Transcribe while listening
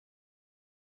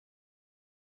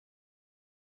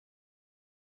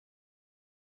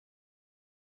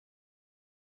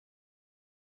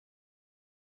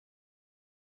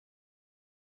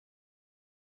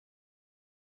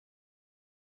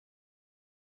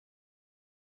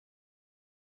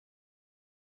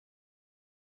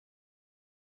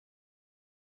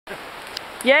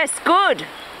Yes, good.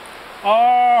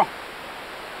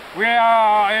 We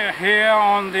are here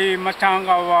on the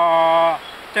Matangawa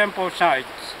temple site.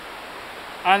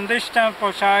 And this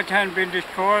temple site has been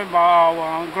destroyed by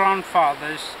our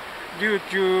grandfathers due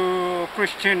to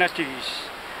Christianity.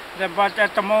 But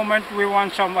at the moment we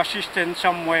want some assistance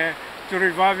somewhere to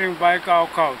reviving back our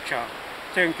culture.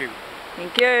 Thank you.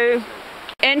 Thank you.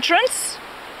 Entrance?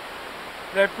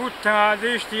 They put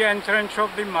this the entrance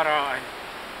of the marae.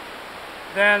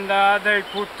 Then they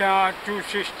put two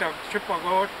sisters, super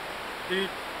goat. The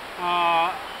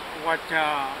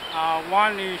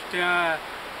one is the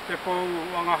Tepo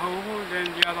Wangahu,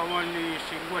 then the other one is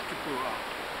Watupua.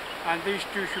 And these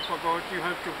two super goats, you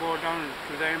have to go down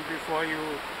to them before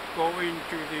you go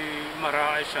into the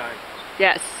marae side.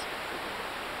 Yes.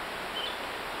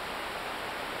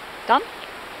 Done?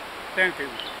 Thank you.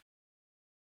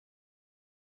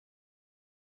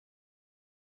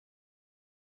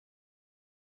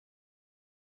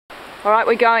 All right,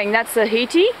 we're going. That's the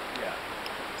hiti. Yeah.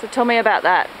 So tell me about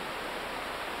that.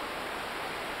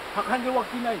 Huh?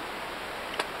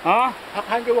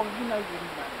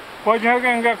 What you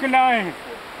can get tonight?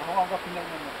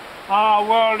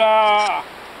 Well,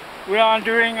 we are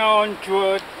doing our own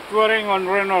touring on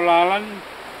Rennell Island.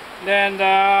 Then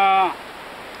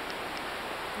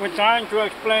we're trying to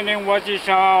explain what is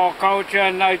our culture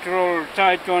and natural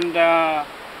site on the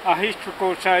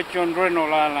historical site on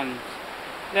Rennell Island.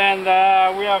 Then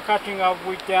we are catching up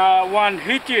with one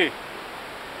hiti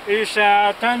is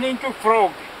turned into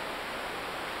frog.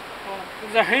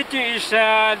 The hiti is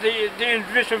the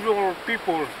invisible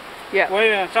people. Yeah.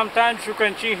 Well, sometimes you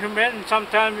can see human,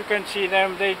 sometimes you can see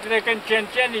them. They can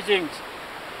change anything.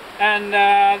 And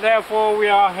therefore we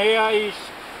are here is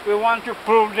we want to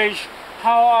prove this,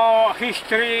 how our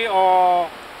history or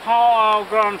how our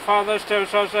grandfathers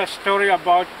tells us a story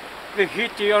about the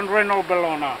hiti on Rennell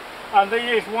Bellona. And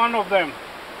this is one of them.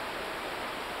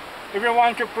 If you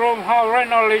want to prove how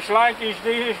Rennell is like, this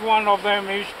is one of them.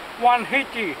 Is one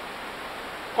hiti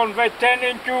converted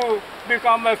into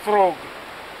become a frog.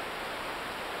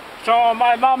 So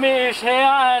my mommy is here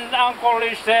and uncle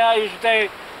is there.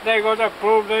 They got to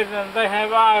prove this and they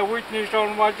have eyewitness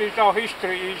on what is our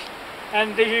history is.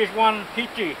 And this is one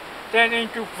hiti turned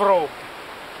into frog.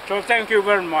 So thank you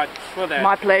very much for that.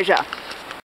 My pleasure.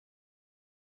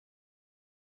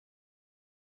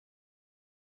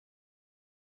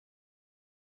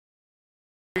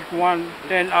 Big one,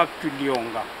 then up to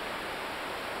Lionga.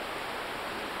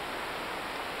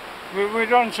 We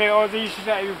don't say, oh, this is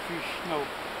a eelfish, no.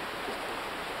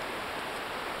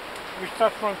 We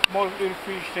start from small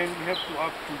eelfish, then we have to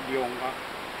up to Lionga.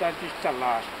 That is the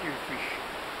last eelfish.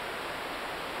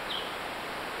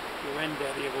 You went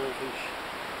there, you go fish.